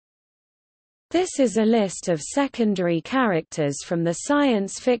This is a list of secondary characters from the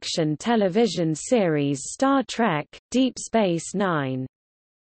science fiction television series Star Trek: Deep Space Nine.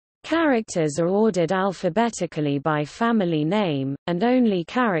 Characters are ordered alphabetically by family name, and only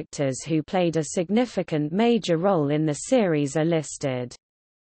characters who played a significant major role in the series are listed.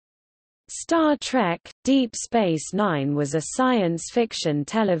 Star Trek: Deep Space Nine was a science fiction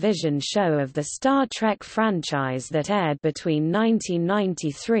television show of the Star Trek franchise that aired between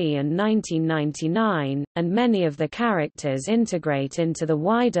 1993 and 1999, and many of the characters integrate into the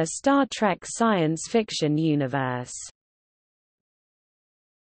wider Star Trek science fiction universe.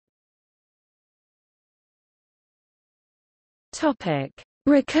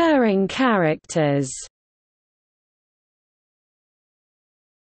 Recurring characters.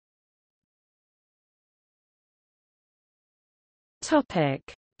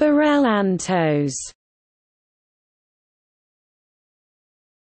 Bareil Antos.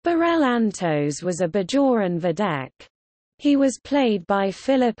 Bareil Antos was a Bajoran Vedek. He was played by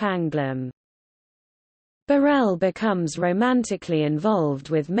Philip Anglam. Bareil becomes romantically involved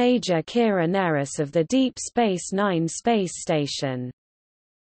with Major Kira Nerys of the Deep Space Nine space station.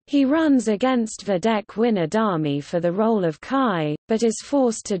 He runs against Vedek Winn Adami for the role of Kai, but is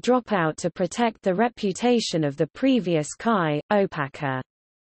forced to drop out to protect the reputation of the previous Kai, Opaka.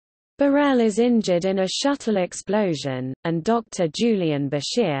 Bareil is injured in a shuttle explosion, and Dr. Julian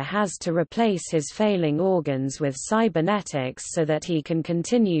Bashir has to replace his failing organs with cybernetics so that he can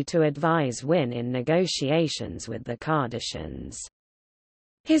continue to advise Winn in negotiations with the Cardassians.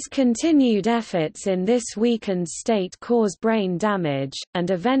 His continued efforts in this weakened state cause brain damage, and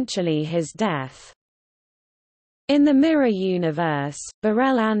eventually his death. In the Mirror universe,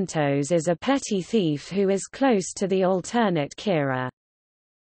 Bareil Antos is a petty thief who is close to the alternate Kira.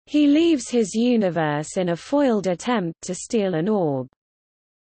 He leaves his universe in a foiled attempt to steal an orb.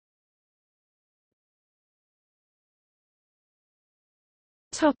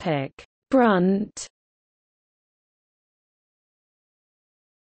 Brunt.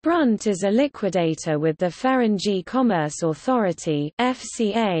 Brunt is a liquidator with the Ferengi Commerce Authority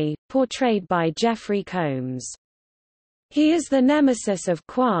 (FCA), portrayed by Jeffrey Combs. He is the nemesis of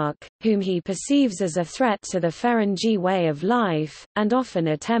Quark, whom he perceives as a threat to the Ferengi way of life, and often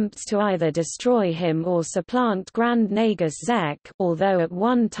attempts to either destroy him or supplant Grand Nagus Zek, although at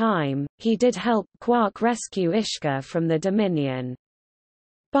one time, he did help Quark rescue Ishka from the Dominion.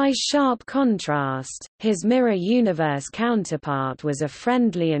 By sharp contrast, his Mirror Universe counterpart was a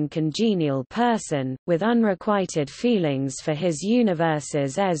friendly and congenial person, with unrequited feelings for his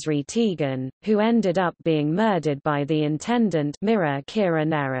universe's Ezri Tegan, who ended up being murdered by the Intendant Mirror Kira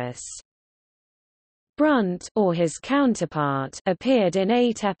Nerys. Brunt, or his counterpart, appeared in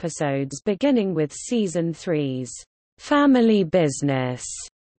 8 episodes beginning with Season 3's Family Business.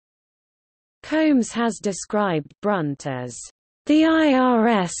 Combs has described Brunt as the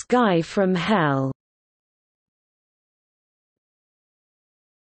IRS guy from hell.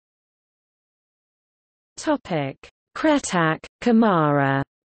 Cretak, Kimara.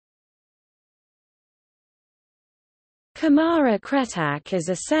 Kimara Cretak is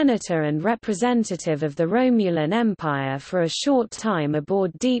a senator and representative of the Romulan Empire for a short time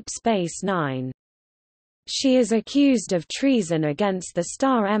aboard Deep Space Nine. She is accused of treason against the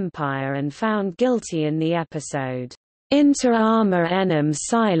Star Empire and found guilty in the episode Inter Arma Enim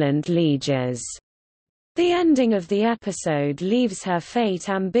Silent Lieges. The ending of the episode leaves her fate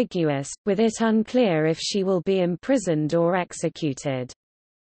ambiguous, with it unclear if she will be imprisoned or executed.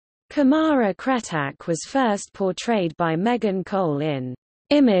 Kimara Cretak was first portrayed by Megan Cole in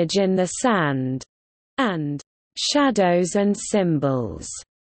Image in the Sand and Shadows and Symbols,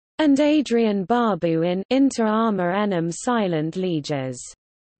 and Adrian Barbu in Inter Arma Enim Silent Lieges.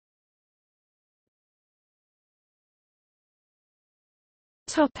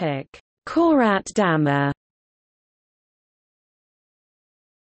 Corat Damar.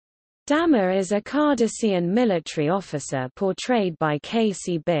 Damar is a Cardassian military officer portrayed by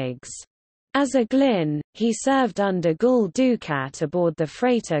Casey Biggs. As a Glynn, he served under Gul Dukat aboard the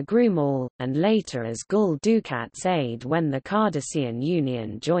freighter Grumall, and later as Gul Dukat's aide when the Cardassian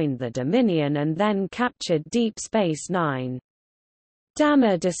Union joined the Dominion and then captured Deep Space Nine.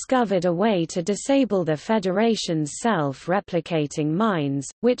 Damar discovered a way to disable the Federation's self-replicating mines,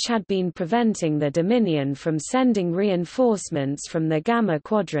 which had been preventing the Dominion from sending reinforcements from the Gamma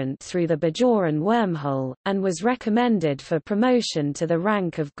Quadrant through the Bajoran wormhole, and was recommended for promotion to the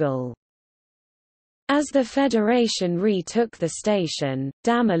rank of Gul. As the Federation retook the station,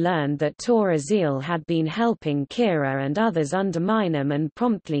 Damar learned that Tora Ziyal had been helping Kira and others undermine him and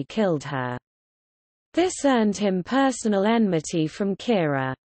promptly killed her. This earned him personal enmity from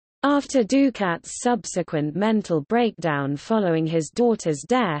Kira. After Dukat's subsequent mental breakdown following his daughter's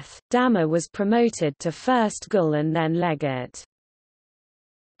death, Damar was promoted to first Gul and then legate.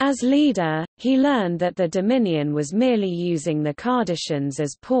 As leader, he learned that the Dominion was merely using the Cardassians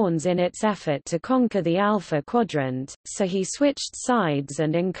as pawns in its effort to conquer the Alpha Quadrant, so he switched sides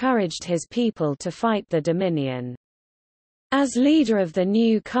and encouraged his people to fight the Dominion. As leader of the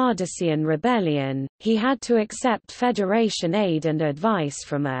new Cardassian rebellion, he had to accept Federation aid and advice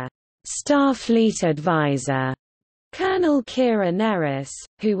from a Starfleet advisor, Colonel Kira Nerys,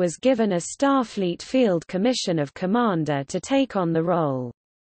 who was given a Starfleet Field Commission of Commander to take on the role.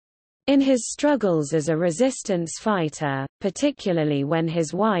 In his struggles as a resistance fighter, particularly when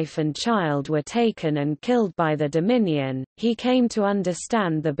his wife and child were taken and killed by the Dominion, he came to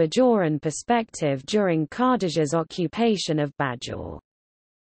understand the Bajoran perspective during Cardassia's occupation of Bajor.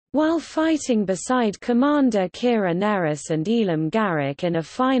 While fighting beside Commander Kira Nerys and Elim Garak in a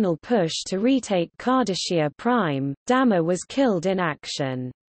final push to retake Cardassia Prime, Damar was killed in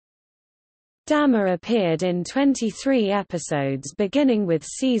action. Damar appeared in 23 episodes beginning with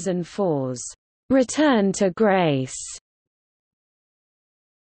Season 4's Return to Grace.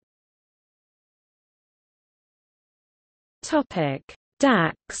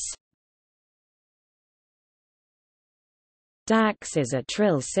 Dax. Dax is a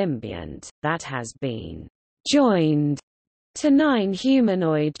Trill symbiont that has been joined to 9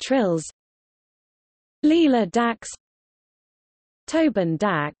 humanoid Trills: Leela Dax, Tobin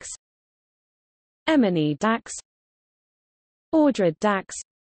Dax, Emily Dax, Ordred Dax,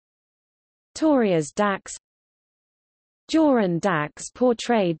 Torias Dax, Gowron Dax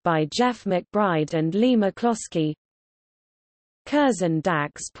portrayed by Jeff McBride and Lee McCloskey, Curzon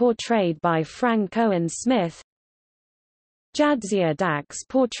Dax portrayed by Frank Owen Smith, Jadzia Dax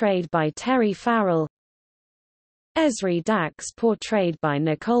portrayed by Terry Farrell, Esri Dax portrayed by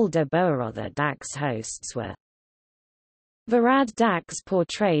Nicole de Boer. Other Dax hosts were Varad Dax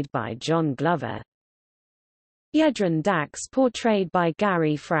portrayed by John Glover, Yedrin Dax portrayed by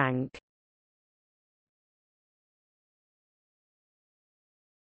Gary Frank.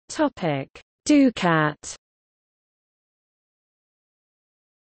 Dukat.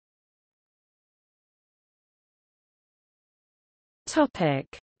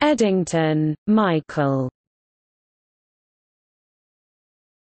 Eddington, Michael.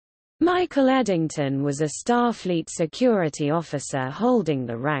 Michael Eddington was a Starfleet security officer holding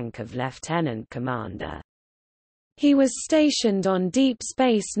the rank of lieutenant commander. He was stationed on Deep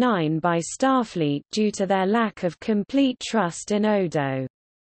Space Nine by Starfleet due to their lack of complete trust in Odo.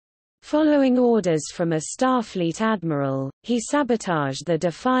 Following orders from a Starfleet admiral, he sabotaged the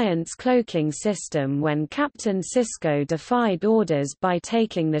Defiant's cloaking system when Captain Sisko defied orders by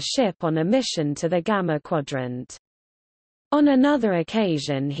taking the ship on a mission to the Gamma Quadrant. On another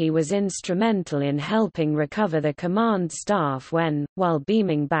occasion he was instrumental in helping recover the command staff when, while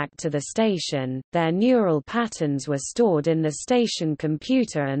beaming back to the station, their neural patterns were stored in the station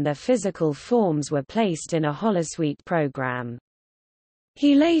computer and their physical forms were placed in a holosuite program.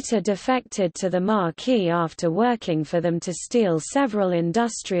 He later defected to the Maquis after working for them to steal several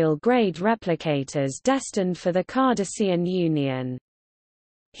industrial-grade replicators destined for the Cardassian Union.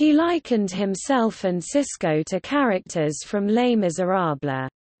 He likened himself and Sisko to characters from Les Miserables,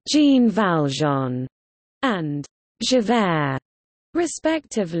 Jean Valjean, and Javert,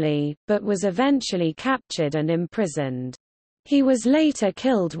 respectively, but was eventually captured and imprisoned. He was later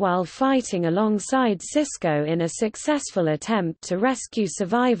killed while fighting alongside Sisko in a successful attempt to rescue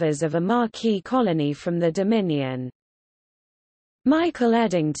survivors of a Maquis colony from the Dominion. Michael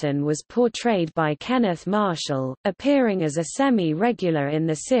Eddington was portrayed by Kenneth Marshall, appearing as a semi-regular in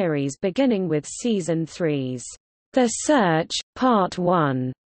the series beginning with Season 3's The Search, Part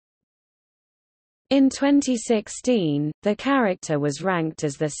 1. In 2016, the character was ranked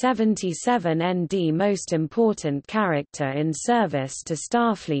as the 77 ND most important character in service to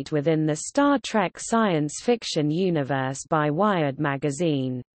Starfleet within the Star Trek science fiction universe by Wired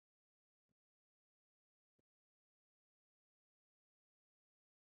magazine.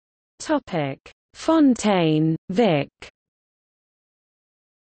 Fontaine, Vic.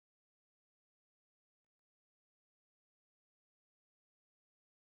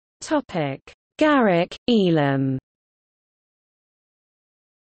 Garak, Elim.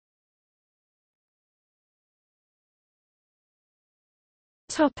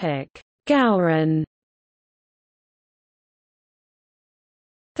 Gowron.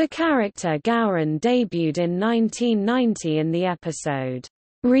 The character Gowron debuted in 1990 in the episode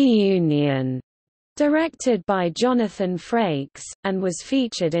Reunion, directed by Jonathan Frakes, and was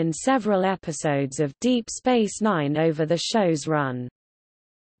featured in several episodes of Deep Space Nine over the show's run.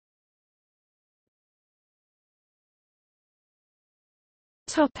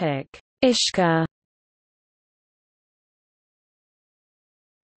 Ishka.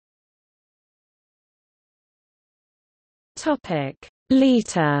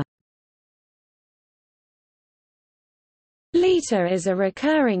 Leeta. Leeta is a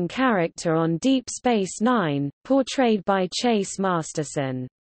recurring character on Deep Space Nine, portrayed by Chase Masterson.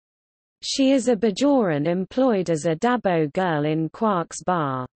 She is a Bajoran employed as a Dabo girl in Quark's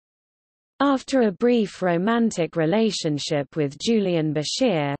bar. After a brief romantic relationship with Julian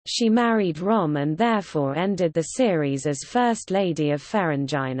Bashir, she married Rom and therefore ended the series as First Lady of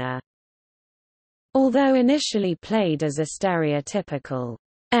Ferengina. Although initially played as a stereotypical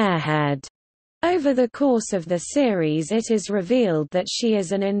airhead, over the course of the series it is revealed that she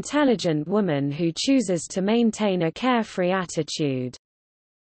is an intelligent woman who chooses to maintain a carefree attitude.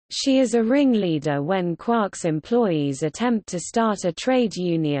 She is a ringleader when Quark's employees attempt to start a trade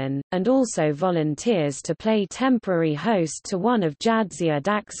union, and also volunteers to play temporary host to one of Jadzia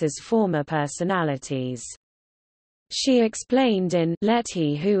Dax's former personalities. She explained in Let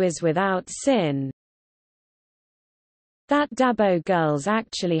He Who Is Without Sin that Dabo girls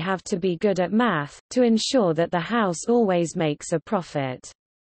actually have to be good at math, to ensure that the house always makes a profit.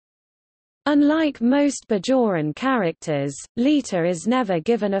 Unlike most Bajoran characters, Leeta is never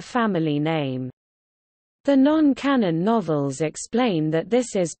given a family name. The non-canon novels explain that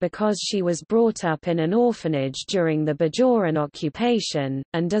this is because she was brought up in an orphanage during the Bajoran occupation,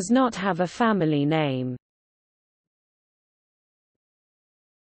 and does not have a family name.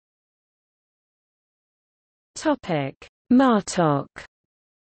 Martok.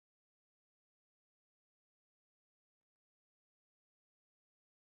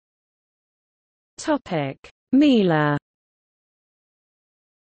 Mila.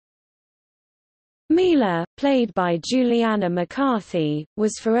 Mila, played by Juliana McCarthy,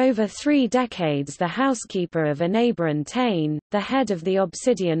 was for over 3 decades the housekeeper of Enabran Tain, the head of the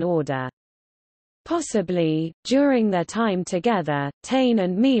Obsidian Order. Possibly, during their time together, Tain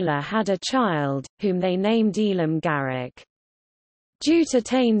and Mila had a child, whom they named Elim Garak. Due to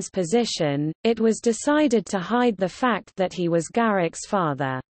Tain's position, it was decided to hide the fact that he was Garak's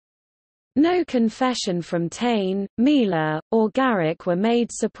father. No confession from Tain, Mila, or Garak were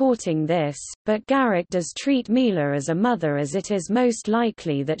made supporting this, but Garak does treat Mila as a mother, as it is most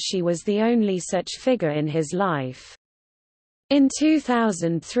likely that she was the only such figure in his life. In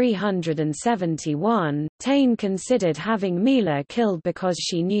 2371, Tain considered having Mila killed because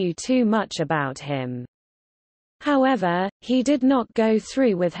she knew too much about him. However, he did not go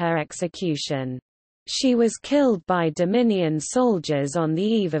through with her execution. She was killed by Dominion soldiers on the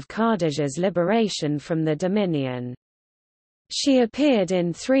eve of Cardage's liberation from the Dominion. She appeared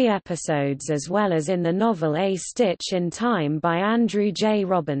in 3 episodes as well as in the novel A Stitch in Time by Andrew J.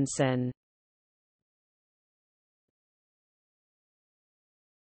 Robinson.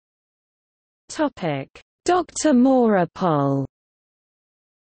 Doctor Mora Pol.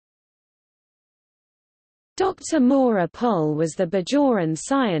 Doctor Mora Pol was the Bajoran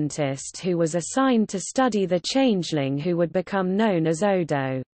scientist who was assigned to study the changeling who would become known as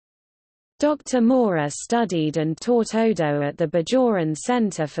Odo. Dr. Mora studied and taught Odo at the Bajoran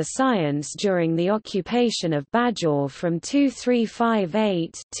Center for Science during the occupation of Bajor from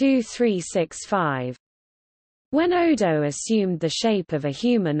 2358–2365. When Odo assumed the shape of a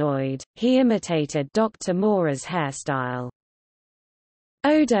humanoid, he imitated Dr. Mora's hairstyle.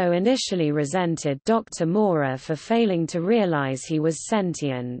 Odo initially resented Dr. Mora for failing to realize he was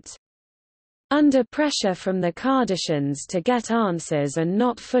sentient. Under pressure from the Cardassians to get answers and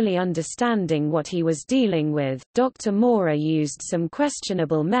not fully understanding what he was dealing with, Dr. Mora used some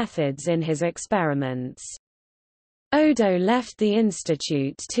questionable methods in his experiments. Odo left the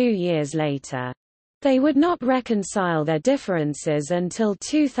institute 2 years later. They would not reconcile their differences until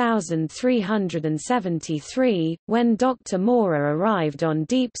 2373, when Dr. Mora arrived on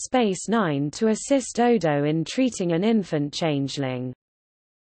Deep Space Nine to assist Odo in treating an infant changeling.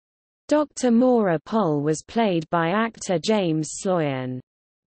 Dr. Mora Pol was played by actor James Sloan.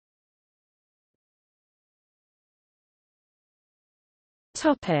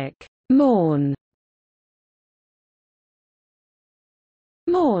 Morn.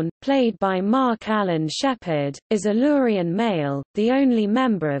 Morn, played by Mark Allen Shepard, is a Lurian male, the only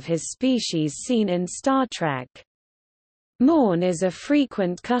member of his species seen in Star Trek. Morn is a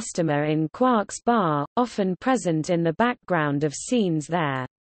frequent customer in Quark's bar, often present in the background of scenes there.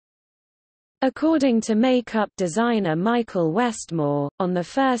 According to makeup designer Michael Westmore, on the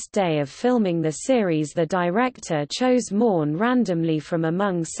first day of filming the series the director chose Morn randomly from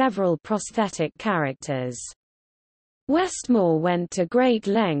among several prosthetic characters. Westmore went to great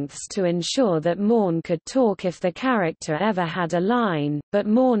lengths to ensure that Morn could talk if the character ever had a line, but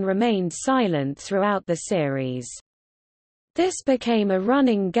Morn remained silent throughout the series. This became a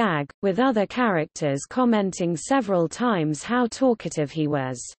running gag, with other characters commenting several times how talkative he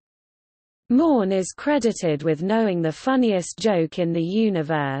was. Morn is credited with knowing the funniest joke in the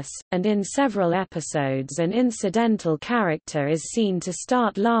universe, and in several episodes an incidental character is seen to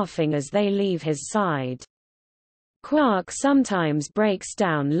start laughing as they leave his side. Quark sometimes breaks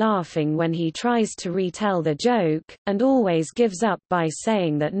down laughing when he tries to retell the joke, and always gives up by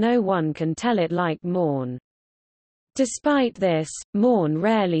saying that no one can tell it like Morn. Despite this, Morn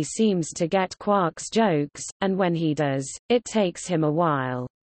rarely seems to get Quark's jokes, and when he does, it takes him a while.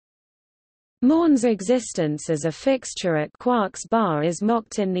 Morn's existence as a fixture at Quark's bar is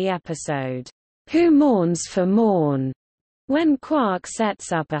mocked in the episode, Who Mourns for Morn?, when Quark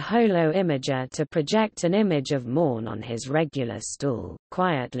sets up a holo-imager to project an image of Morn on his regular stool,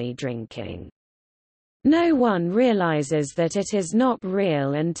 quietly drinking. No one realizes that it is not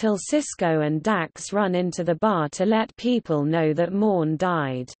real until Sisko and Dax run into the bar to let people know that Morn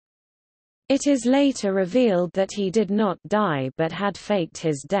died. It is later revealed that he did not die but had faked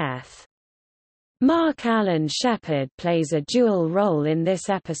his death. Mark Allen Shepard plays a dual role in this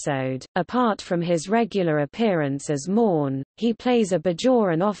episode. Apart from his regular appearance as Morn, he plays a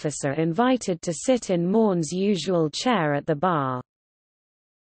Bajoran officer invited to sit in Morn's usual chair at the bar.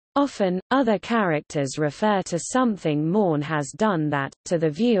 Often, other characters refer to something Morn has done that, to the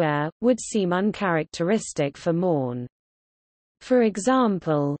viewer, would seem uncharacteristic for Morn. For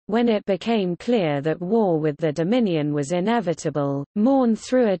example, when it became clear that war with the Dominion was inevitable, Morn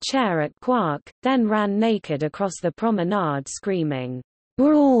threw a chair at Quark, then ran naked across the promenade screaming,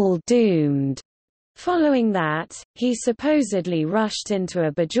 "We're all doomed!" Following that, he supposedly rushed into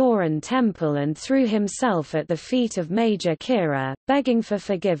a Bajoran temple and threw himself at the feet of Major Kira, begging for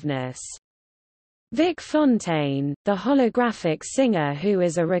forgiveness. Vic Fontaine, the holographic singer who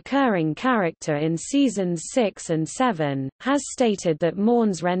is a recurring character in seasons 6 and 7, has stated that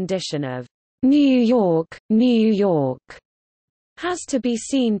Morn's rendition of "New York, New York" has to be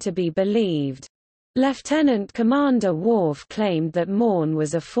seen to be believed. Lieutenant Commander Worf claimed that Morn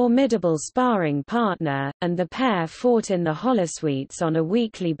was a formidable sparring partner, and the pair fought in the holosuites on a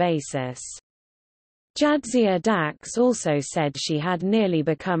weekly basis. Jadzia Dax also said she had nearly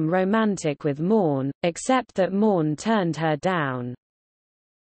become romantic with Morn, except that Morn turned her down.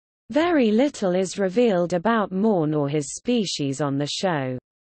 Very little is revealed about Morn or his species on the show.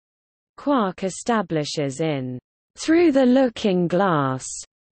 Quark establishes in Through the Looking Glass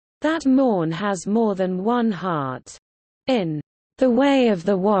that Morn has more than one heart. In The Way of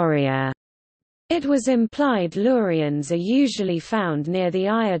the Warrior, it was implied Lurians are usually found near the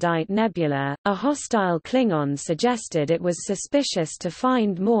Iodite Nebula. A hostile Klingon suggested it was suspicious to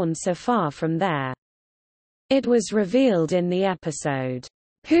find Morn so far from there. It was revealed in the episode,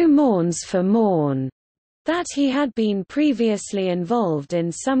 Who Mourns for Morn?, that he had been previously involved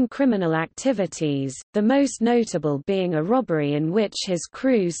in some criminal activities, the most notable being a robbery in which his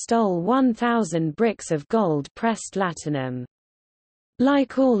crew stole 1,000 bricks of gold-pressed latinum.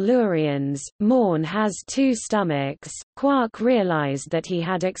 Like all Lurians, Morn has two stomachs. Quark realized that he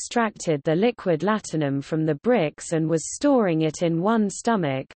had extracted the liquid latinum from the bricks and was storing it in one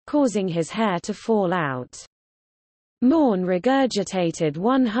stomach, causing his hair to fall out. Morn regurgitated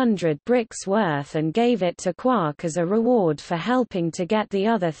 100 bricks worth and gave it to Quark as a reward for helping to get the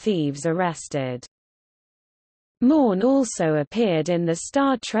other thieves arrested. Morn also appeared in the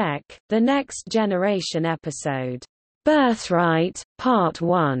Star Trek: The Next Generation episode, Birthright, Part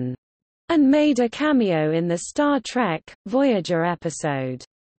 1, and made a cameo in the Star Trek: Voyager episode,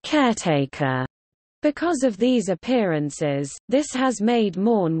 Caretaker. Because of these appearances, this has made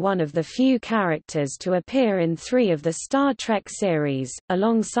Morn one of the few characters to appear in 3 of the Star Trek series,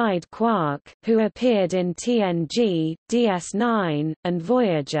 alongside Quark, who appeared in TNG, DS9, and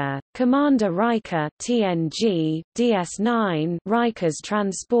Voyager, Commander Riker TNG, DS9, Riker's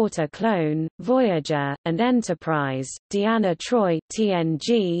transporter clone, Voyager, and Enterprise, Deanna Troi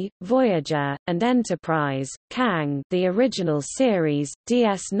TNG, Voyager, and Enterprise, Kang the original series,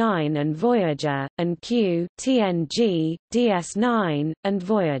 DS9 and Voyager, and Q, TNG, DS9, and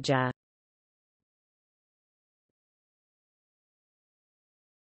Voyager.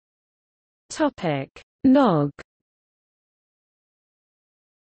 Topic: Nog.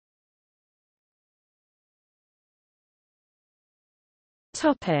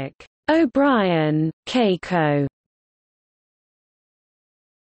 Topic: O'Brien, Keiko.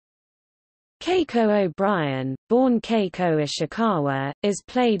 Keiko O'Brien, born Keiko Ishikawa, is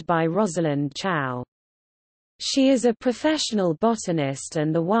played by Rosalind Chow. She is a professional botanist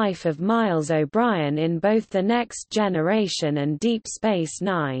and the wife of Miles O'Brien in both The Next Generation and Deep Space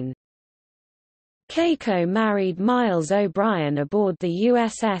Nine. Keiko married Miles O'Brien aboard the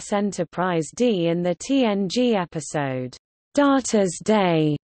USS Enterprise D in the TNG episode, Data's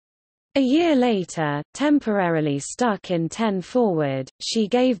Day. A year later, temporarily stuck in 10 Forward, she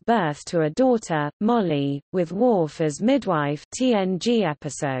gave birth to a daughter, Molly, with Worf as midwife. TNG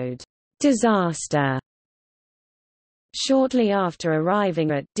episode, Disaster. Shortly after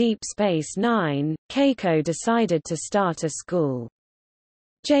arriving at Deep Space Nine, Keiko decided to start a school.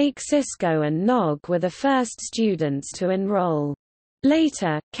 Jake, Sisko and Nog were the first students to enroll.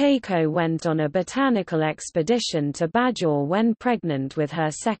 Later, Keiko went on a botanical expedition to Bajor when pregnant with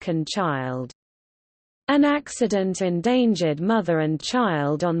her second child. An accident endangered mother and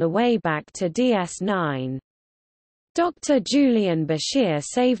child on the way back to DS9. Dr. Julian Bashir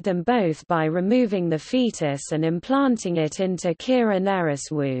saved them both by removing the fetus and implanting it into Kira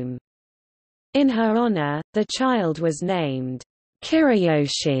Nerys' womb. In her honor, the child was named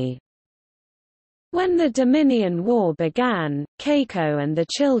Kiriyoshi. When the Dominion War began, Keiko and the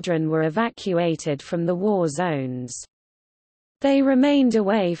children were evacuated from the war zones. They remained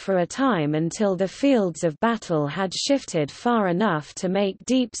away for a time until the fields of battle had shifted far enough to make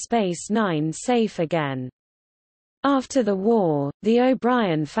Deep Space Nine safe again. After the war, the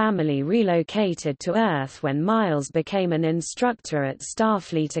O'Brien family relocated to Earth when Miles became an instructor at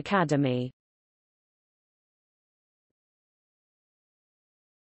Starfleet Academy.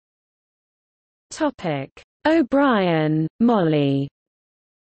 O'Brien, Molly.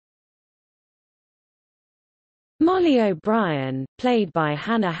 Molly O'Brien, played by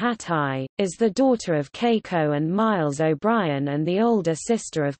Hannah Hattie, is the daughter of Keiko and Miles O'Brien and the older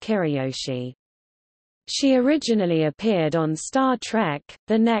sister of Kiriyoshi. She originally appeared on Star Trek: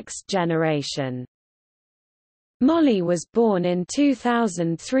 The Next Generation. Molly was born in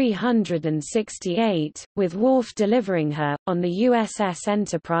 2368, with Worf delivering her, on the USS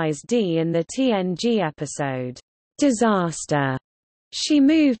Enterprise D in the TNG episode, Disaster. She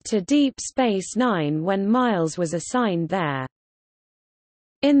moved to Deep Space Nine when Miles was assigned there.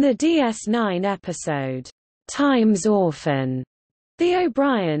 In the DS9 episode, Time's Orphan, the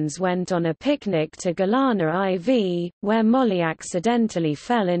O'Briens went on a picnic to Galana IV, where Molly accidentally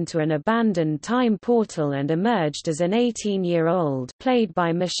fell into an abandoned time portal and emerged as an 18-year-old, played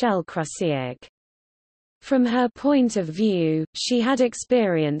by Michelle Krasiak. From her point of view, she had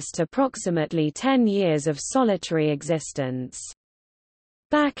experienced approximately 10 years of solitary existence.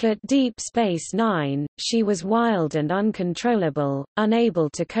 Back at Deep Space Nine, she was wild and uncontrollable, unable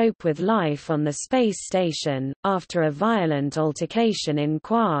to cope with life on the space station. After a violent altercation in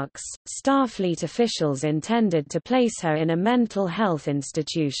Quarks, Starfleet officials intended to place her in a mental health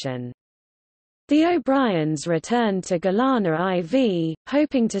institution. The O'Briens returned to Galana IV,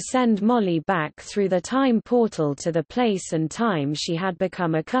 hoping to send Molly back through the time portal to the place and time she had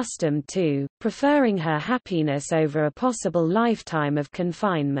become accustomed to, preferring her happiness over a possible lifetime of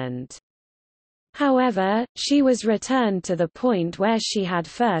confinement. However, she was returned to the point where she had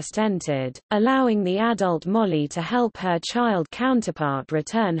first entered, allowing the adult Molly to help her child counterpart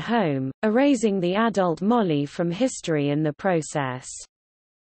return home, erasing the adult Molly from history in the process.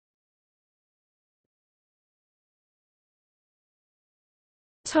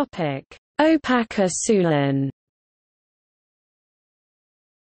 Opaka Sulan.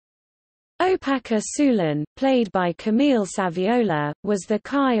 Opaka Sulan, played by Camille Saviola, was the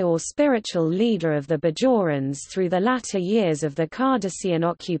Kai or spiritual leader of the Bajorans through the latter years of the Cardassian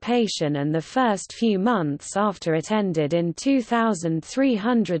occupation and the first few months after it ended in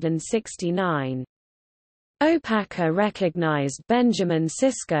 2369. Opaka recognized Benjamin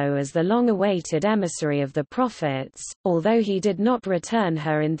Sisko as the long-awaited emissary of the prophets, although he did not return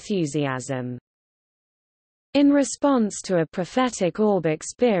her enthusiasm. In response to a prophetic orb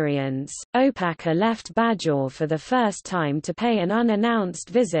experience, Opaka left Bajor for the first time to pay an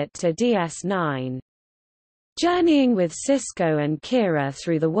unannounced visit to DS9. Journeying with Sisko and Kira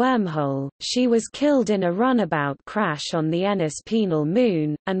through the wormhole, she was killed in a runabout crash on the Ennis Penal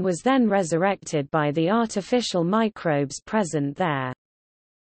Moon, and was then resurrected by the artificial microbes present there.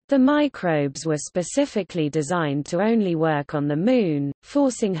 The microbes were specifically designed to only work on the Moon,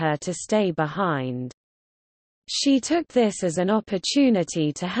 forcing her to stay behind. She took this as an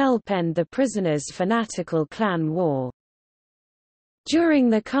opportunity to help end the prisoners' fanatical clan war. During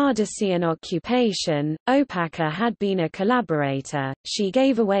the Cardassian occupation, Opaka had been a collaborator. She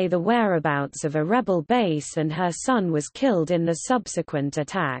gave away the whereabouts of a rebel base and her son was killed in the subsequent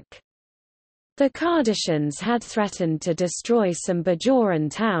attack. The Cardassians had threatened to destroy some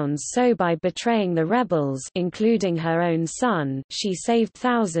Bajoran towns, so by betraying the rebels, including her own son, she saved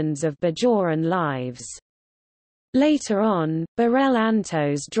thousands of Bajoran lives. Later on, Bareil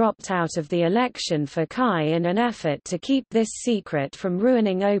Antos dropped out of the election for Kai in an effort to keep this secret from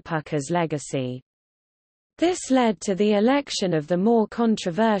ruining Opaka's legacy. This led to the election of the more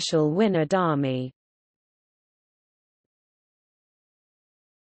controversial Winn Adami.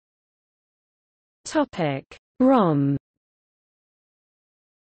 Rom.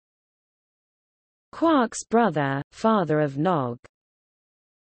 Quark's brother, father of Nog.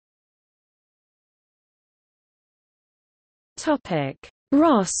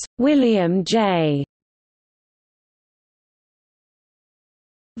 Ross, William J.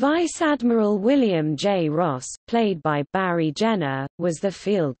 Vice Admiral William J. Ross, played by Barry Jenner, was the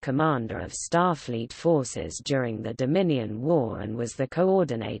field commander of Starfleet forces during the Dominion War and was the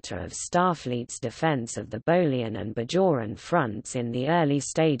coordinator of Starfleet's defense of the Bolian and Bajoran fronts in the early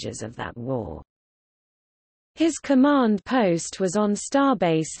stages of that war. His command post was on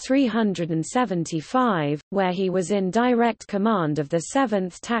Starbase 375, where he was in direct command of the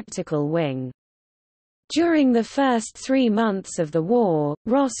 7th Tactical Wing. During the first 3 months of the war,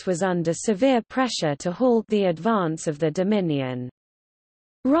 Ross was under severe pressure to halt the advance of the Dominion.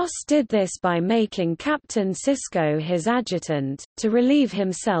 Ross did this by making Captain Sisko his adjutant, to relieve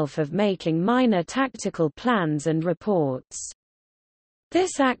himself of making minor tactical plans and reports.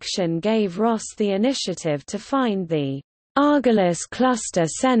 This action gave Ross the initiative to find the Argolis Cluster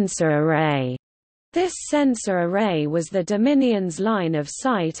Sensor Array. This sensor array was the Dominion's line of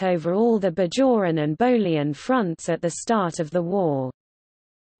sight over all the Bajoran and Bolian fronts at the start of the war.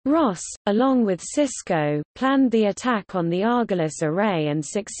 Ross, along with Sisko, planned the attack on the Argolis array and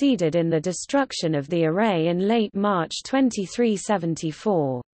succeeded in the destruction of the array in late March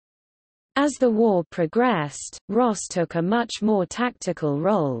 2374. As the war progressed, Ross took a much more tactical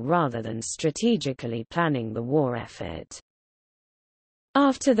role rather than strategically planning the war effort.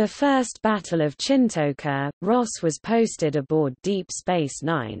 After the First Battle of Chintoka, Ross was posted aboard Deep Space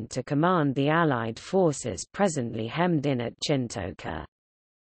Nine to command the Allied forces presently hemmed in at Chintoka.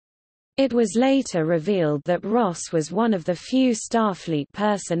 It was later revealed that Ross was one of the few Starfleet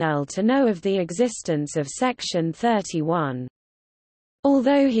personnel to know of the existence of Section 31.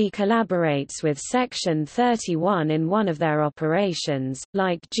 Although he collaborates with Section 31 in one of their operations,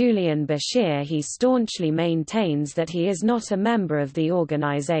 like Julian Bashir, he staunchly maintains that he is not a member of the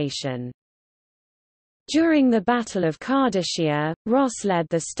organization. During the Battle of Cardassia, Ross led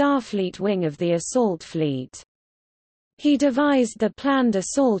the Starfleet wing of the assault fleet. He devised the planned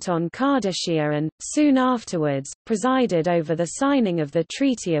assault on Cardassia and, soon afterwards, presided over the signing of the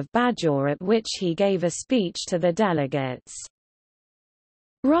Treaty of Bajor, at which he gave a speech to the delegates.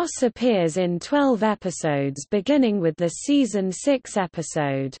 Ross appears in 12 episodes beginning with the Season 6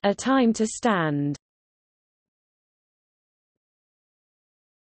 episode A Time to Stand.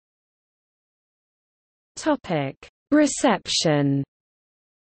 Reception.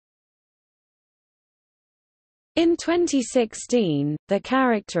 In 2016, the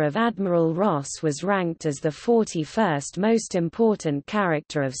character of Admiral Ross was ranked as the 41st most important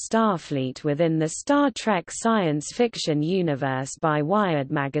character of Starfleet within the Star Trek science fiction universe by Wired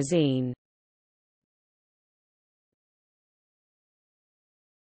magazine.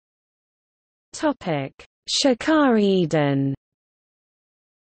 Shakaar Edon.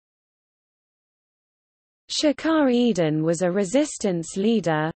 Shakaar Edon was a resistance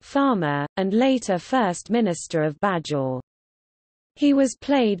leader, farmer, and later First Minister of Bajor. He was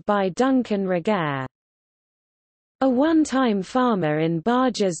played by Duncan Regehr. A one-time farmer in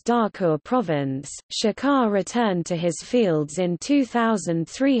Bajor's Darkur province, Shakaar returned to his fields in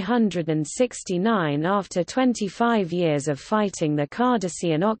 2369 after 25 years of fighting the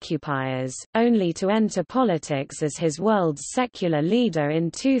Cardassian occupiers, only to enter politics as his world's secular leader in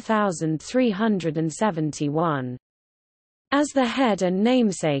 2371. As the head and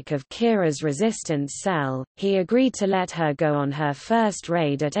namesake of Kira's resistance cell, he agreed to let her go on her first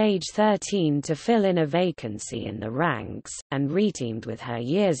raid at age 13 to fill in a vacancy in the ranks, and reteamed with her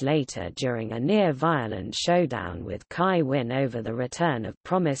years later during a near-violent showdown with Kai Winn over the return of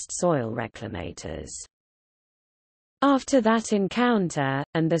promised soil reclamators. After that encounter,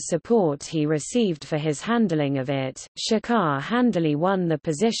 and the support he received for his handling of it, Shakaar handily won the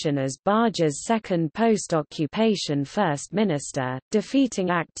position as Bajor's second post-occupation First Minister, defeating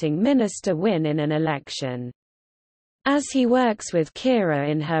acting Minister Winn in an election. As he works with Kira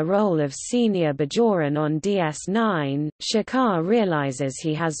in her role of senior Bajoran on DS9, Shakaar realizes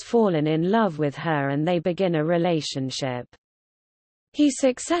he has fallen in love with her and they begin a relationship. He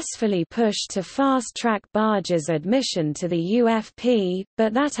successfully pushed to fast-track barges' admission to the UFP,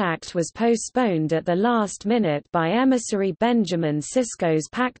 but that act was postponed at the last minute by emissary Benjamin Sisko's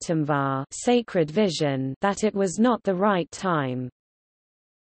Paktumvar Sacred Vision that it was not the right time.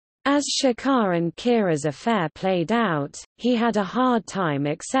 As Shakaar and Kira's affair played out, he had a hard time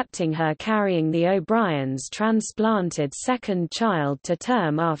accepting her carrying the O'Briens' transplanted second child to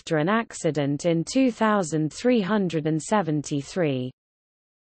term after an accident in 2373.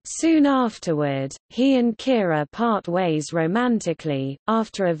 Soon afterward, he and Kira part ways romantically,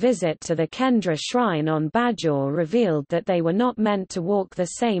 after a visit to the Kendra shrine on Bajor revealed that they were not meant to walk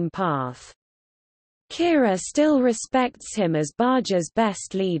the same path. Kira still respects him as Baja's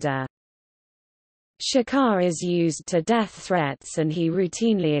best leader. Shakaar is used to death threats and he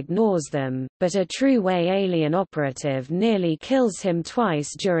routinely ignores them, but a true-way alien operative nearly kills him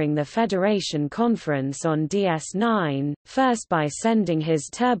twice during the Federation conference on DS9, first by sending his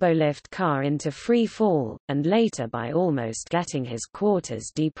turbolift car into free fall, and later by almost getting his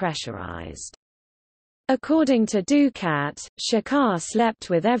quarters depressurized. According to Dukat, Shakaar slept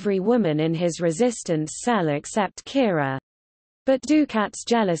with every woman in his resistance cell except Kira. But Dukat's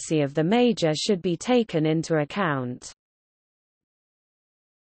jealousy of the Major should be taken into account.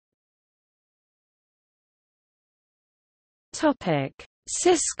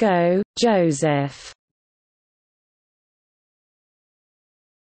 Sisko, Joseph.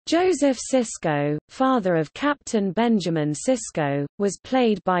 Joseph Sisko, father of Captain Benjamin Sisko, was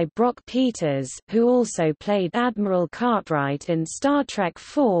played by Brock Peters, who also played Admiral Cartwright in Star Trek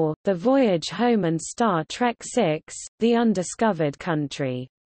IV, The Voyage Home and Star Trek VI, The Undiscovered Country.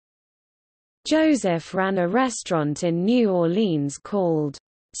 Joseph ran a restaurant in New Orleans called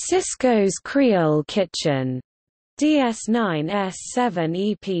Sisko's Creole Kitchen,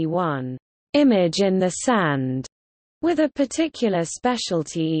 DS9S7 EP1, Image in the Sand, with a particular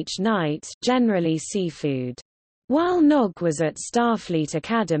specialty each night, generally seafood. While Nog was at Starfleet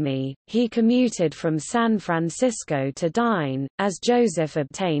Academy, he commuted from San Francisco to Tain, as Joseph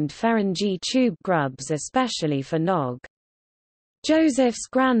obtained Ferengi tube grubs especially for Nog. Joseph's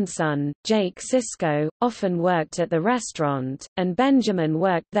grandson, Jake Sisko, often worked at the restaurant, and Benjamin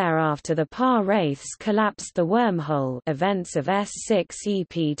worked there after the Pa Wraiths collapsed the wormhole events of S6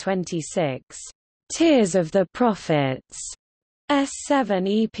 EP26. Tears of the Prophets,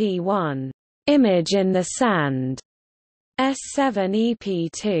 S7 EP1, Image in the Sand, S7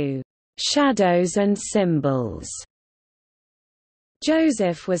 EP2, Shadows and Symbols.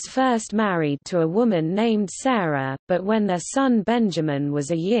 Joseph was first married to a woman named Sarah, but when their son Benjamin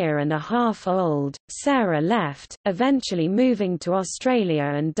was a year and a half old, Sarah left, eventually moving to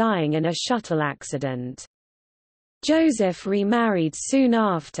Australia and dying in a shuttle accident. Joseph remarried soon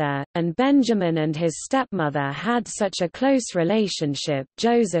after, and Benjamin and his stepmother had such a close relationship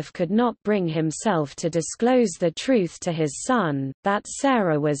Joseph could not bring himself to disclose the truth to his son, that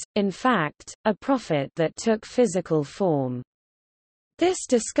Sarah was, in fact, a prophet that took physical form. This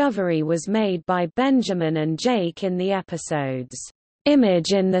discovery was made by Benjamin and Jake in the episodes,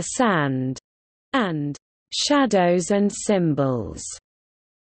 Image in the Sand, and Shadows and Symbols.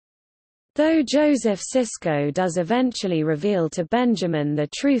 Though Joseph Sisko does eventually reveal to Benjamin the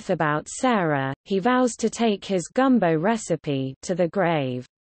truth about Sarah, he vows to take his gumbo recipe to the grave.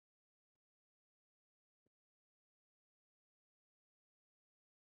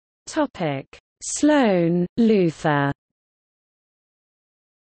 Sloan, Luther.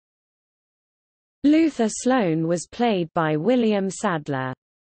 Luther Sloan was played by William Sadler.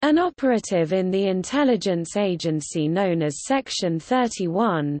 An operative in the intelligence agency known as Section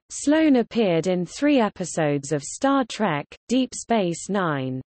 31, Sloan appeared in 3 episodes of Star Trek, Deep Space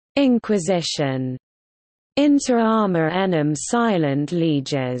Nine, Inquisition, Inter Arma Enim Silent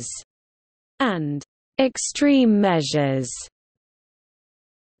Lieges, and Extreme Measures.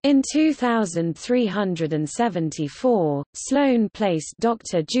 In 2374, Sloan placed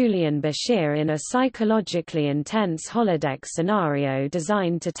Dr. Julian Bashir in a psychologically intense holodeck scenario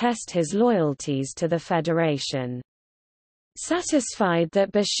designed to test his loyalties to the Federation. Satisfied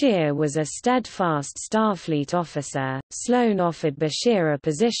that Bashir was a steadfast Starfleet officer, Sloan offered Bashir a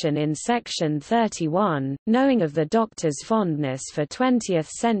position in Section 31, knowing of the Doctor's fondness for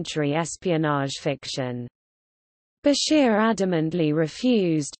 20th-century espionage fiction. Bashir adamantly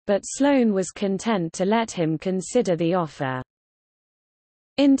refused, but Sloan was content to let him consider the offer.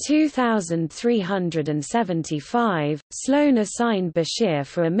 In 2375, Sloan assigned Bashir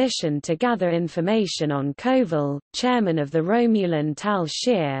for a mission to gather information on Koval, chairman of the Romulan Tal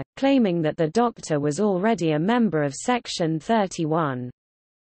Shiar, claiming that the Doctor was already a member of Section 31.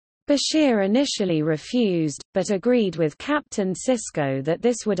 Bashir initially refused, but agreed with Captain Sisko that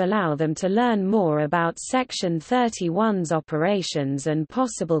this would allow them to learn more about Section 31's operations and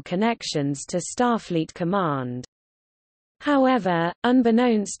possible connections to Starfleet Command. However,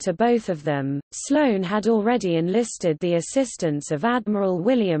 unbeknownst to both of them, Sloan had already enlisted the assistance of Admiral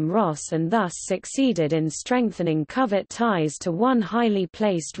William Ross and thus succeeded in strengthening covert ties to one highly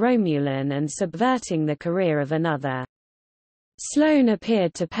placed Romulan and subverting the career of another. Sloan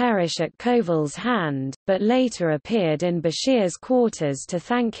appeared to perish at Koval's hand, but later appeared in Bashir's quarters to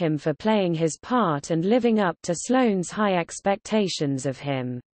thank him for playing his part and living up to Sloan's high expectations of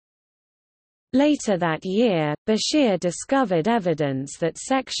him. Later that year, Bashir discovered evidence that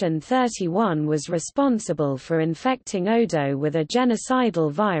Section 31 was responsible for infecting Odo with a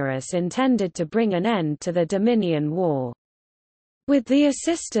genocidal virus intended to bring an end to the Dominion War. With the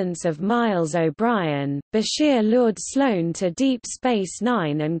assistance of Miles O'Brien, Bashir lured Sloan to Deep Space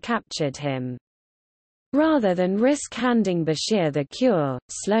Nine and captured him. Rather than risk handing Bashir the cure,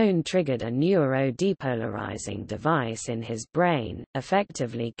 Sloan triggered a neuro-depolarizing device in his brain,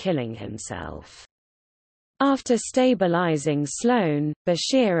 effectively killing himself. After stabilizing Sloan,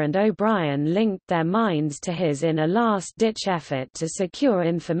 Bashir and O'Brien linked their minds to his in a last-ditch effort to secure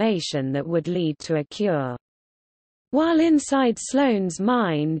information that would lead to a cure. While inside Sloan's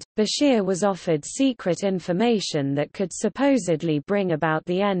mind, Bashir was offered secret information that could supposedly bring about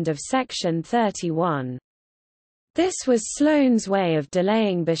the end of Section 31. This was Sloan's way of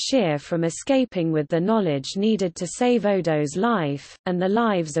delaying Bashir from escaping with the knowledge needed to save Odo's life, and the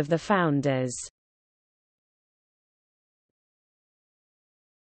lives of the Founders.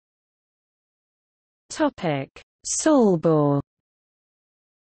 Solbor.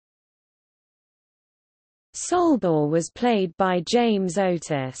 Solbor was played by James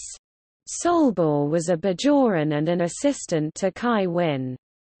Otis. Solbor was a Bajoran and an assistant to Kai Winn.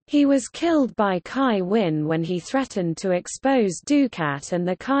 He was killed by Kai Winn when he threatened to expose Dukat and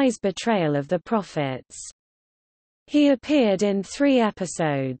the Kai's betrayal of the prophets. He appeared in 3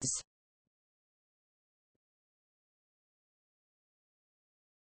 episodes.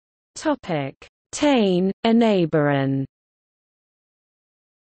 Tain, Enabran.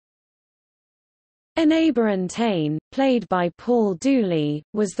 Enabran Tain, played by Paul Dooley,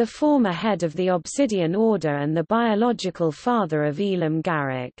 was the former head of the Obsidian Order and the biological father of Elim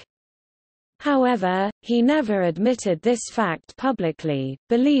Garak. However, he never admitted this fact publicly,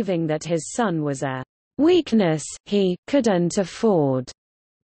 believing that his son was a weakness he couldn't afford.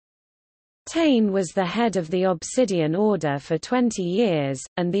 Tain was the head of the Obsidian Order for 20 years,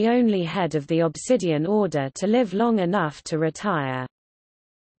 and the only head of the Obsidian Order to live long enough to retire.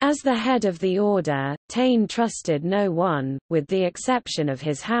 As the head of the order, Tain trusted no one, with the exception of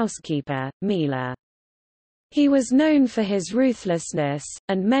his housekeeper, Mila. He was known for his ruthlessness,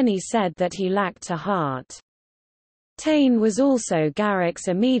 and many said that he lacked a heart. Tain was also Garak's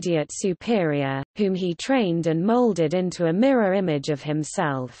immediate superior, whom he trained and molded into a mirror image of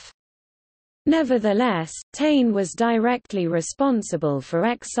himself. Nevertheless, Tain was directly responsible for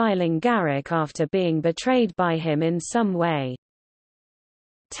exiling Garak after being betrayed by him in some way.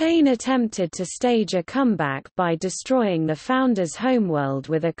 Tain attempted to stage a comeback by destroying the Founders' homeworld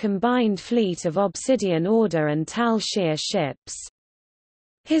with a combined fleet of Obsidian Order and Tal Shir ships.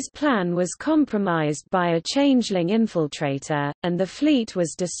 His plan was compromised by a changeling infiltrator, and the fleet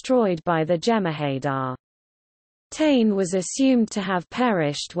was destroyed by the Jem'Hadar. Tain was assumed to have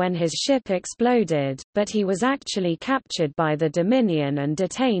perished when his ship exploded, but he was actually captured by the Dominion and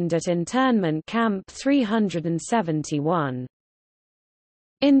detained at Internment Camp 371.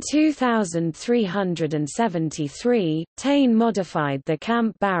 In 2373, Tain modified the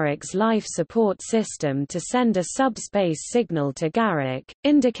camp barracks life support system to send a subspace signal to Garak,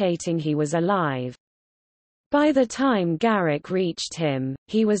 indicating he was alive. By the time Garak reached him,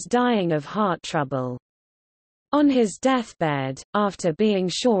 he was dying of heart trouble. On his deathbed, after being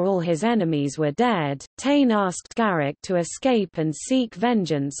sure all his enemies were dead, Tain asked Garak to escape and seek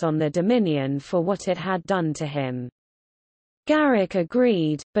vengeance on the Dominion for what it had done to him. Garak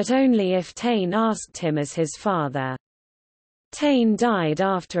agreed, but only if Tain asked him as his father. Tain died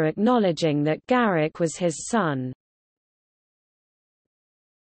after acknowledging that Garak was his son.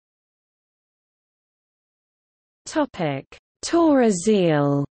 Tora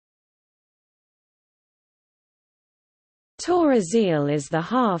Ziyal. Tora Ziyal is the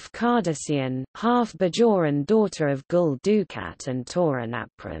half-Cardassian, half-Bajoran daughter of Gul Dukat and Tora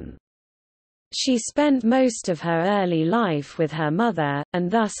Naprim. She spent most of her early life with her mother,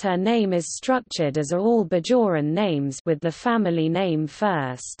 and thus her name is structured as are all Bajoran names with the family name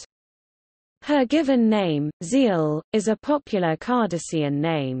first. Her given name, Ziyal, is a popular Cardassian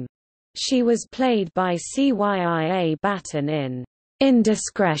name. She was played by Cyaa Batten in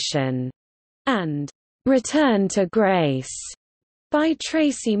Indiscretion and Return to Grace by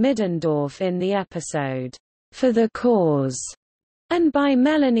Tracy Middendorf in the episode For the Cause, and by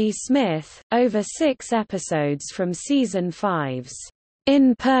Melanie Smith, over 6 episodes from Season 5's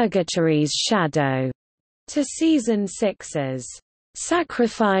In Purgatory's Shadow to Season 6's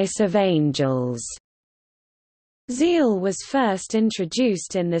Sacrifice of Angels. Ziyal was first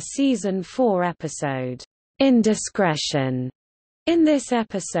introduced in the Season 4 episode, Indiscretion. In this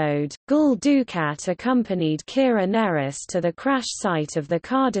episode, Gul Dukat accompanied Kira Nerys to the crash site of the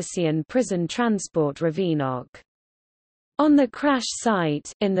Cardassian prison transport Ravinok. On the crash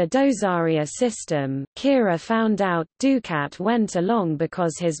site, in the Dozaria system, Kira found out Dukat went along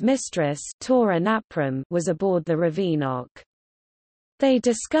because his mistress Tora Napram was aboard the Ravinok. They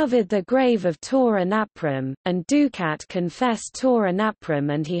discovered the grave of Tora Napram, and Dukat confessed Tora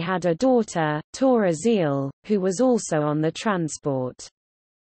Napram and he had a daughter, Tora Ziyal, who was also on the transport.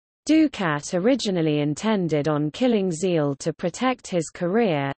 Dukat originally intended on killing Ziyal to protect his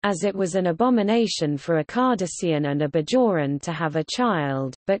career, as it was an abomination for a Cardassian and a Bajoran to have a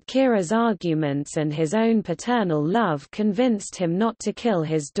child, but Kira's arguments and his own paternal love convinced him not to kill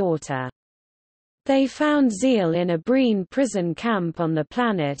his daughter. They found Ziyal in a Breen prison camp on the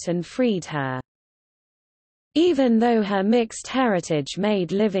planet and freed her. Even though her mixed heritage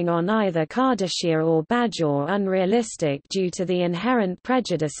made living on either Cardassia or Bajor unrealistic due to the inherent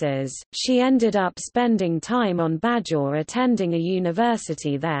prejudices, she ended up spending time on Bajor attending a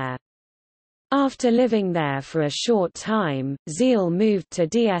university there. After living there for a short time, Ziyal moved to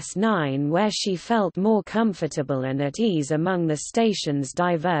DS9 where she felt more comfortable and at ease among the station's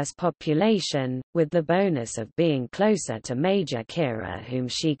diverse population, with the bonus of being closer to Major Kira, whom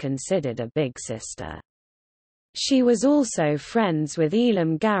she considered a big sister. She was also friends with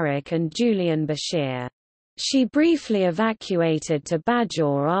Elim Garak and Julian Bashir. She briefly evacuated to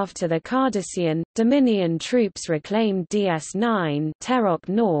Bajor after the Cardassian, Dominion troops reclaimed DS9 Terok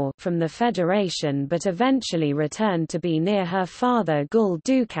Nor from the Federation but eventually returned to be near her father Gul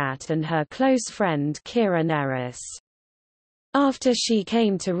Dukat and her close friend Kira Nerys. After she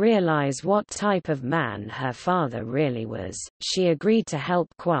came to realize what type of man her father really was, she agreed to help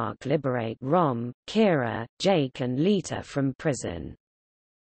Quark liberate Rom, Kira, Jake and Leeta from prison.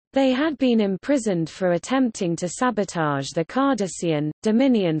 They had been imprisoned for attempting to sabotage the Cardassian,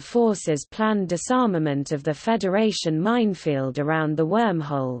 Dominion forces' planned disarmament of the Federation minefield around the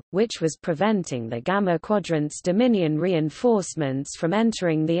wormhole, which was preventing the Gamma Quadrant's Dominion reinforcements from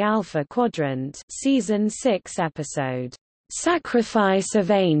entering the Alpha Quadrant. Season 6 episode, Sacrifice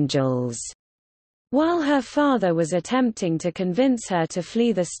of Angels. While her father was attempting to convince her to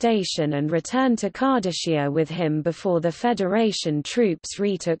flee the station and return to Cardassia with him before the Federation troops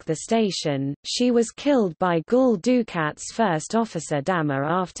retook the station, she was killed by Gul Dukat's first officer Damar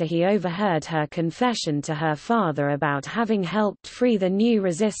after he overheard her confession to her father about having helped free the new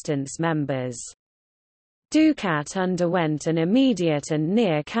resistance members. Dukat underwent an immediate and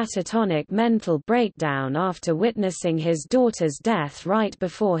near catatonic mental breakdown after witnessing his daughter's death right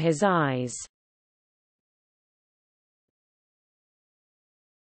before his eyes.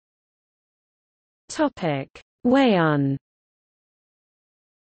 Weyoun.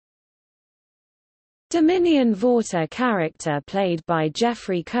 Dominion Vorta character played by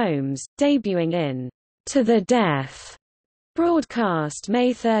Jeffrey Combs, debuting in To the Death broadcast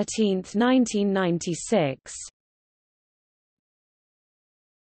May 13, 1996.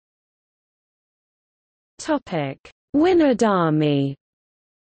 Winn Adami.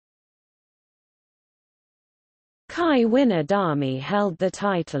 Winn Adami held the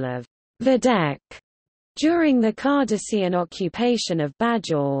title of Videk during the Cardassian occupation of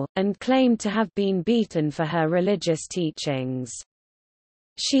Bajor, and claimed to have been beaten for her religious teachings.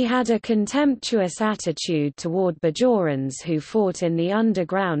 She had a contemptuous attitude toward Bajorans who fought in the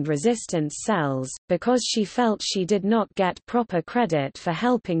underground resistance cells, because she felt she did not get proper credit for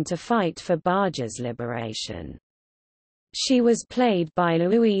helping to fight for Bajor's liberation. She was played by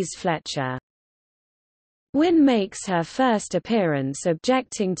Louise Fletcher. Winn makes her first appearance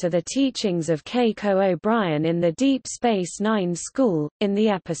objecting to the teachings of Keiko O'Brien in the Deep Space Nine school, in the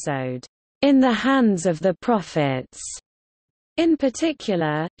episode, In the Hands of the Prophets. In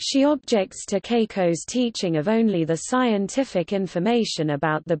particular, she objects to Keiko's teaching of only the scientific information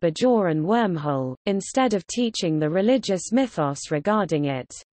about the Bajoran wormhole, instead of teaching the religious mythos regarding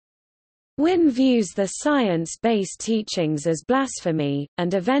it. Winn views the science-based teachings as blasphemy,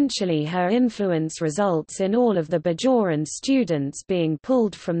 and eventually her influence results in all of the Bajoran students being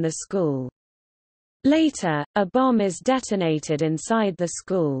pulled from the school. Later, a bomb is detonated inside the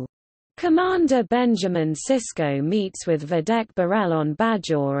school. Commander Benjamin Sisko meets with Vedek Bareil on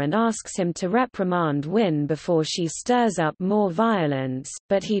Bajor and asks him to reprimand Winn before she stirs up more violence,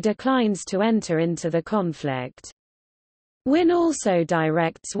 but he declines to enter into the conflict. Winn also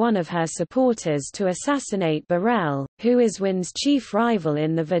directs one of her supporters to assassinate Bareil, who is Winn's chief rival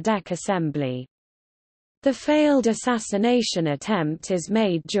in the Vedek assembly. The failed assassination attempt is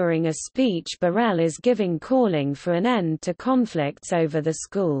made during a speech Bareil is giving calling for an end to conflicts over the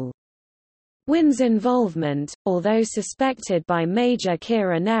school. Winn's involvement, although suspected by Major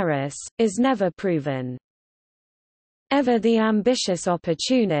Kira Nerys, is never proven. Ever the ambitious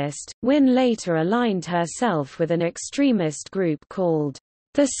opportunist, Winn later aligned herself with an extremist group called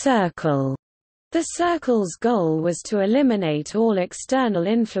the Circle. The Circle's goal was to eliminate all external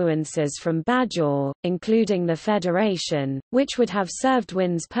influences from Bajor, including the Federation, which would have served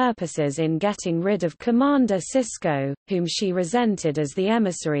Winn's purposes in getting rid of Commander Sisko, whom she resented as the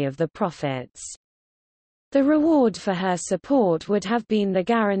emissary of the prophets. The reward for her support would have been the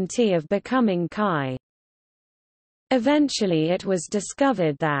guarantee of becoming Kai. Eventually it was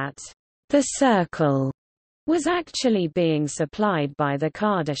discovered that the Circle was actually being supplied by the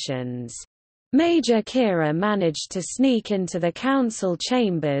Kardashians. Major Kira managed to sneak into the council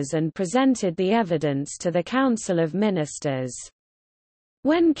chambers and presented the evidence to the Council of Ministers.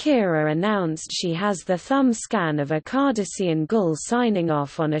 When Kira announced she has the thumb scan of a Cardassian Gul signing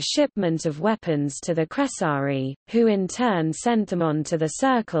off on a shipment of weapons to the Cresari, who in turn sent them on to the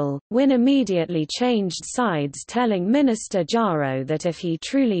Circle, Winn immediately changed sides, telling Minister Jaro that if he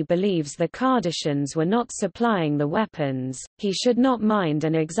truly believes the Cardassians were not supplying the weapons, he should not mind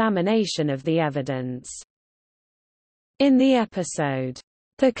an examination of the evidence. In the episode,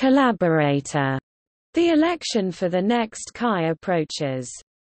 The Collaborator, the election for the next Kai approaches.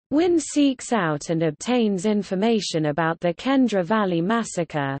 Winn seeks out and obtains information about the Kendra Valley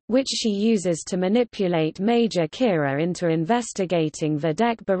massacre, which she uses to manipulate Major Kira into investigating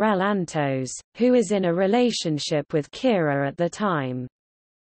Vedek Bareil Antos, who is in a relationship with Kira at the time.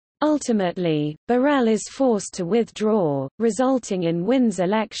 Ultimately, Bareil is forced to withdraw, resulting in Winn's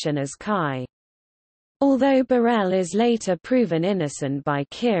election as Kai. Although Bareil is later proven innocent by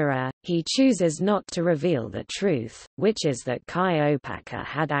Kira, he chooses not to reveal the truth, which is that Kai Opaka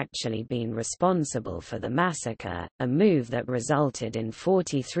had actually been responsible for the massacre, a move that resulted in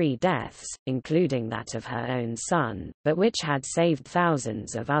 43 deaths, including that of her own son, but which had saved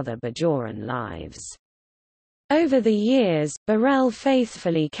thousands of other Bajoran lives. Over the years, Bareil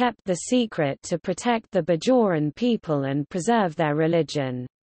faithfully kept the secret to protect the Bajoran people and preserve their religion.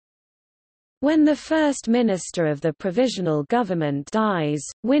 When the first minister of the provisional government dies,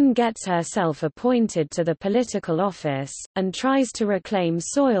 Winn gets herself appointed to the political office, and tries to reclaim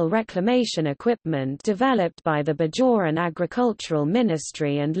soil reclamation equipment developed by the Bajoran Agricultural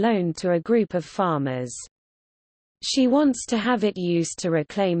Ministry and loaned to a group of farmers. She wants to have it used to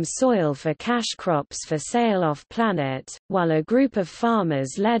reclaim soil for cash crops for sale off-planet, while a group of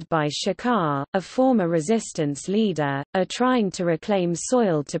farmers led by Shakaar, a former resistance leader, are trying to reclaim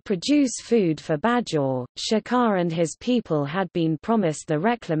soil to produce food for Bajor. Shakaar and his people had been promised the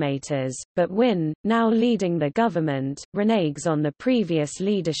reclamators, but Winn, now leading the government, reneges on the previous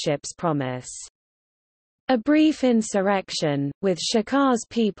leadership's promise. A brief insurrection, with Shakaar's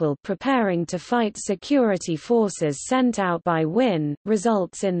people preparing to fight security forces sent out by Winn,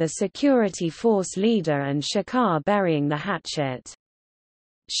 results in the security force leader and Shakaar burying the hatchet.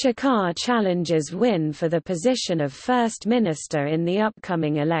 Shakaar challenges Winn for the position of First Minister in the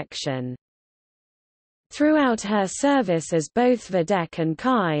upcoming election. Throughout her service as both Vedek and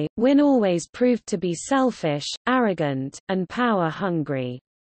Kai, Winn always proved to be selfish, arrogant, and power-hungry.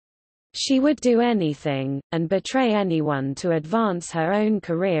 She would do anything, and betray anyone to advance her own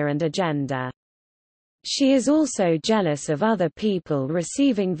career and agenda. She is also jealous of other people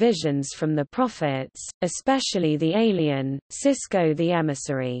receiving visions from the prophets, especially the alien, Sisko the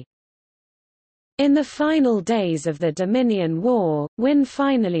emissary. In the final days of the Dominion War, Winn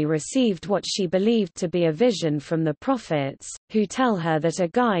finally received what she believed to be a vision from the prophets, who tell her that a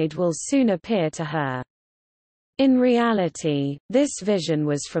guide will soon appear to her. In reality, this vision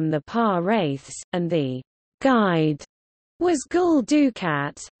was from the Pa-Wraiths, and the guide was Gul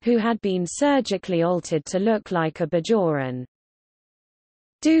Dukat, who had been surgically altered to look like a Bajoran.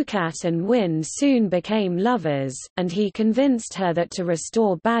 Dukat and Winn soon became lovers, and he convinced her that to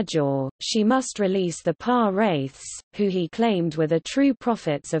restore Bajor, she must release the Pa-Wraiths, who he claimed were the true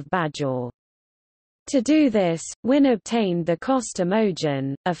prophets of Bajor. To do this, Winn obtained the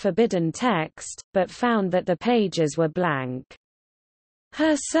Kostomogon, a forbidden text, but found that the pages were blank.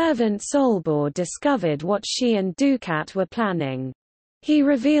 Her servant Solbor discovered what she and Dukat were planning. He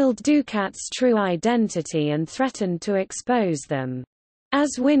revealed Dukat's true identity and threatened to expose them.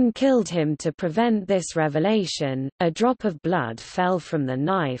 As Winn killed him to prevent this revelation, a drop of blood fell from the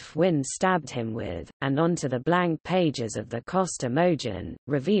knife Winn stabbed him with, and onto the blank pages of the Costomogen,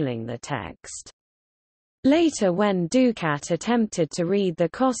 revealing the text. Later, when Dukat attempted to read the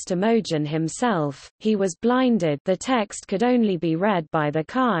Costomogen himself, he was blinded. The text could only be read by the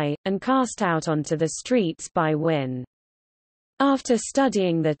Kai, and cast out onto the streets by Winn. After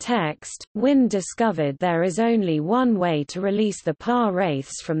studying the text, Winn discovered there is only one way to release the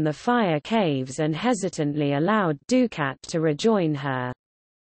Pa-wraiths from the fire caves and hesitantly allowed Dukat to rejoin her.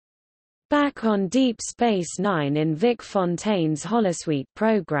 Back on Deep Space Nine in Vic Fontaine's holosuite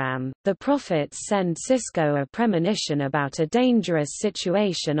program, the Prophets send Sisko a premonition about a dangerous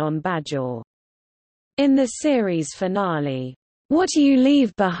situation on Bajor. In the series finale, "What do you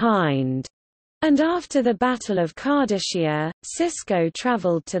leave behind?" And after the Battle of Cardassia, Sisko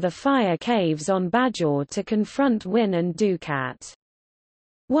traveled to the fire caves on Bajor to confront Winn and Dukat.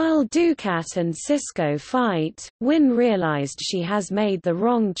 While Dukat and Sisko fight, Winn realized she has made the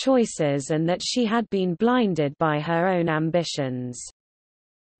wrong choices and that she had been blinded by her own ambitions.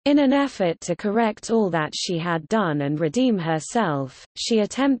 In an effort to correct all that she had done and redeem herself, she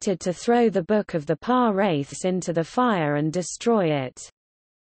attempted to throw the Book of the Pa-wraiths into the fire and destroy it.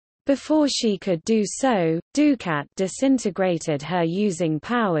 Before she could do so, Dukat disintegrated her using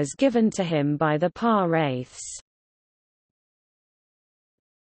powers given to him by the Pa-wraiths.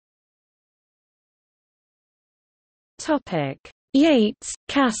 Yates,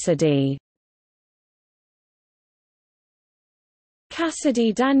 Kasidy.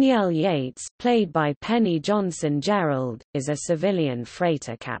 Kasidy Danielle Yates, played by Penny Johnson-Gerald, is a civilian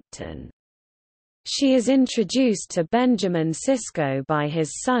freighter captain. She is introduced to Benjamin Sisko by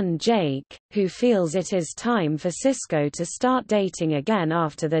his son Jake, who feels it is time for Sisko to start dating again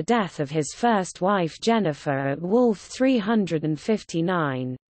after the death of his first wife Jennifer at Wolf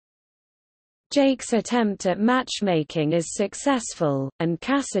 359. Jake's attempt at matchmaking is successful, and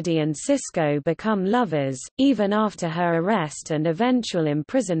Kasidy and Sisko become lovers, even after her arrest and eventual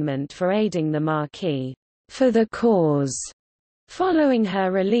imprisonment for aiding the Marquis for the cause. Following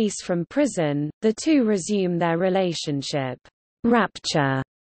her release from prison, the two resume their relationship, Rapture.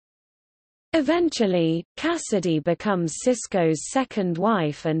 Eventually, Kasidy becomes Sisko's second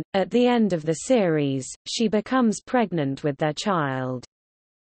wife and, at the end of the series, she becomes pregnant with their child.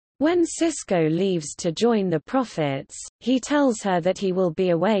 When Sisko leaves to join the Prophets, he tells her that he will be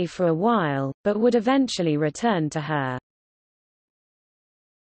away for a while, but would eventually return to her.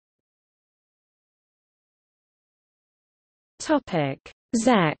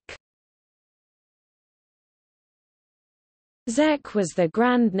 Zek. Zek was the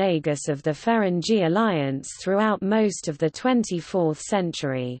Grand Nagus of the Ferengi Alliance throughout most of the 24th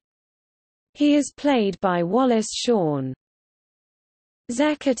century. He is played by Wallace Shawn.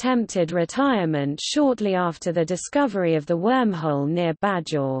 Zek attempted retirement shortly after the discovery of the wormhole near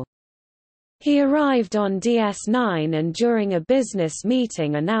Bajor. He arrived on DS9 and during a business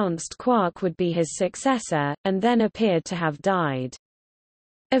meeting announced Quark would be his successor, and then appeared to have died.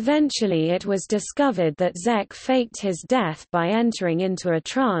 Eventually it was discovered that Zek faked his death by entering into a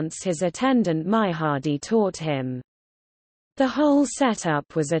trance his attendant Mihadi taught him. The whole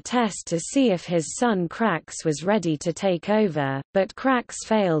setup was a test to see if his son Krax was ready to take over, but Krax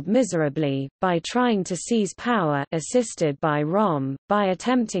failed miserably, by trying to seize power assisted by Rom, by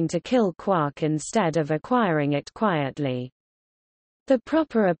attempting to kill Quark instead of acquiring it quietly. The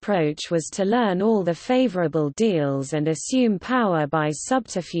proper approach was to learn all the favorable deals and assume power by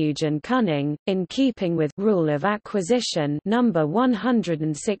subterfuge and cunning, in keeping with Rule of Acquisition number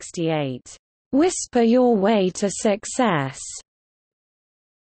 168. Whisper your way to success.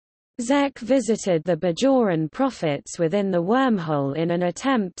 Zek visited the Bajoran prophets within the wormhole in an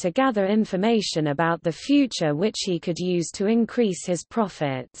attempt to gather information about the future which he could use to increase his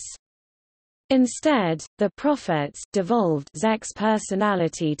profits. Instead, the prophets devolved Zek's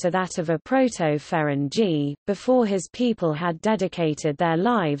personality to that of a proto-Ferengi, before his people had dedicated their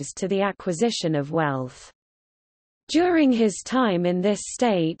lives to the acquisition of wealth. During his time in this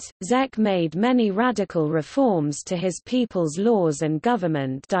state, Zek made many radical reforms to his people's laws and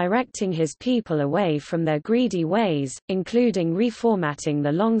government, directing his people away from their greedy ways, including reformatting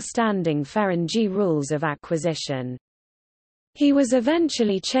the long-standing Ferengi rules of acquisition. He was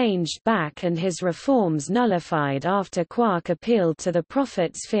eventually changed back and his reforms nullified after Quark appealed to the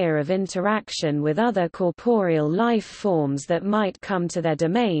Prophet's fear of interaction with other corporeal life forms that might come to their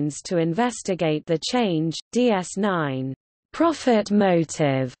domains to investigate the change. DS9 profit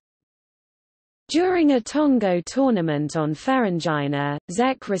motive. During a Tongo tournament on Ferengina,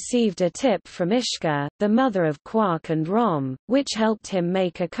 Zek received a tip from Ishka, the mother of Quark and Rom, which helped him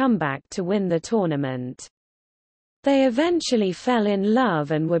make a comeback to win the tournament. They eventually fell in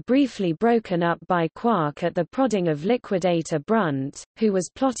love and were briefly broken up by Quark at the prodding of liquidator Brunt, who was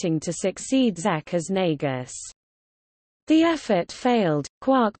plotting to succeed Zek as Nagus. The effort failed.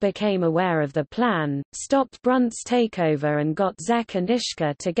 Quark became aware of the plan, stopped Brunt's takeover and got Zek and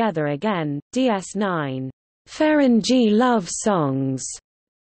Ishka together again. DS9. Ferengi Love Songs.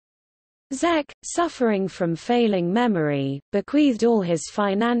 Zek, suffering from failing memory, bequeathed all his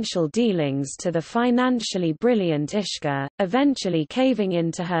financial dealings to the financially brilliant Ishka, eventually caving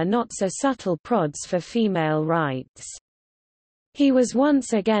into her not-so-subtle prods for female rights. He was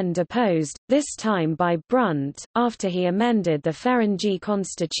once again deposed, this time by Brunt, after he amended the Ferengi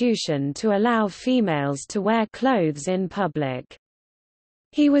constitution to allow females to wear clothes in public.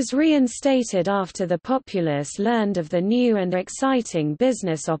 He was reinstated after the populace learned of the new and exciting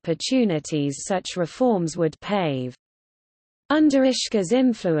business opportunities such reforms would pave. Under Ishka's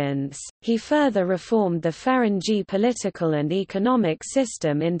influence, he further reformed the Ferengi political and economic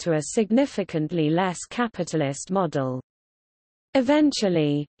system into a significantly less capitalist model.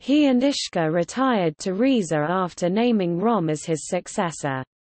 Eventually, he and Ishka retired to Riza after naming Rom as his successor.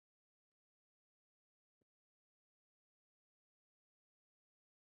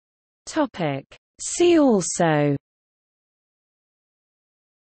 See also: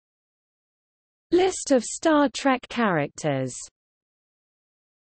 List of Star Trek characters.